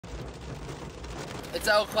It's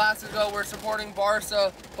El Clasico, we're supporting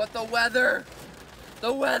Barca, but the weather.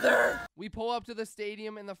 We pull up to the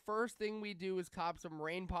stadium, and the first thing we do is cop some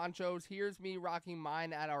rain ponchos. Here's me rocking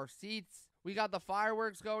mine at our seats. We got the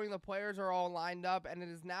fireworks going, the players are all lined up, and it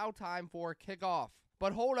is now time for kickoff.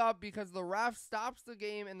 But hold up, because the ref stops the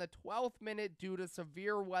game in the 12th minute due to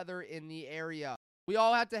severe weather in the area. We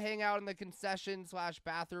all had to hang out in the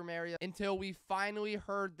concession/bathroom area until we finally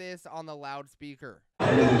heard this on the loudspeaker.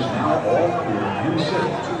 And it is now all clear and safe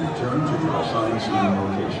to return to your assigned seating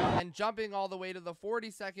location. And jumping all the way to the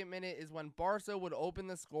 42nd minute is when Barca would open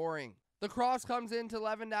the scoring. The cross comes in to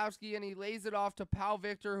Lewandowski, and he lays it off to Pau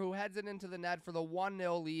Victor, who heads it into the net for the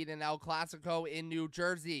 1-0 lead in El Clasico in New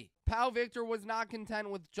Jersey. Pau Victor was not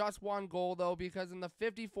content with just one goal, though, because in the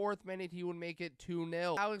 54th minute, he would make it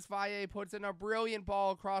 2-0. Alex Valle puts in a brilliant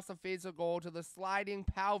ball across the face of goal to the sliding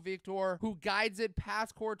Pau Victor, who guides it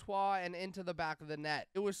past Courtois and into the back of the net.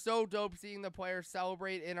 It was so dope seeing the players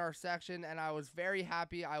celebrate in our section, and I was very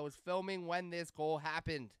happy I was filming when this goal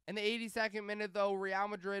happened. In the 82nd minute, though, Real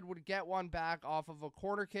Madrid would get one back off of a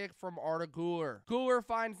corner kick from Arda Güler. Güler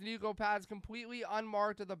finds Nico Paz completely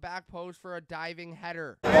unmarked at the back post for a diving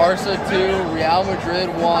header. Barca 2, Real Madrid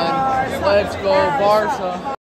 1. Let's go, Barca.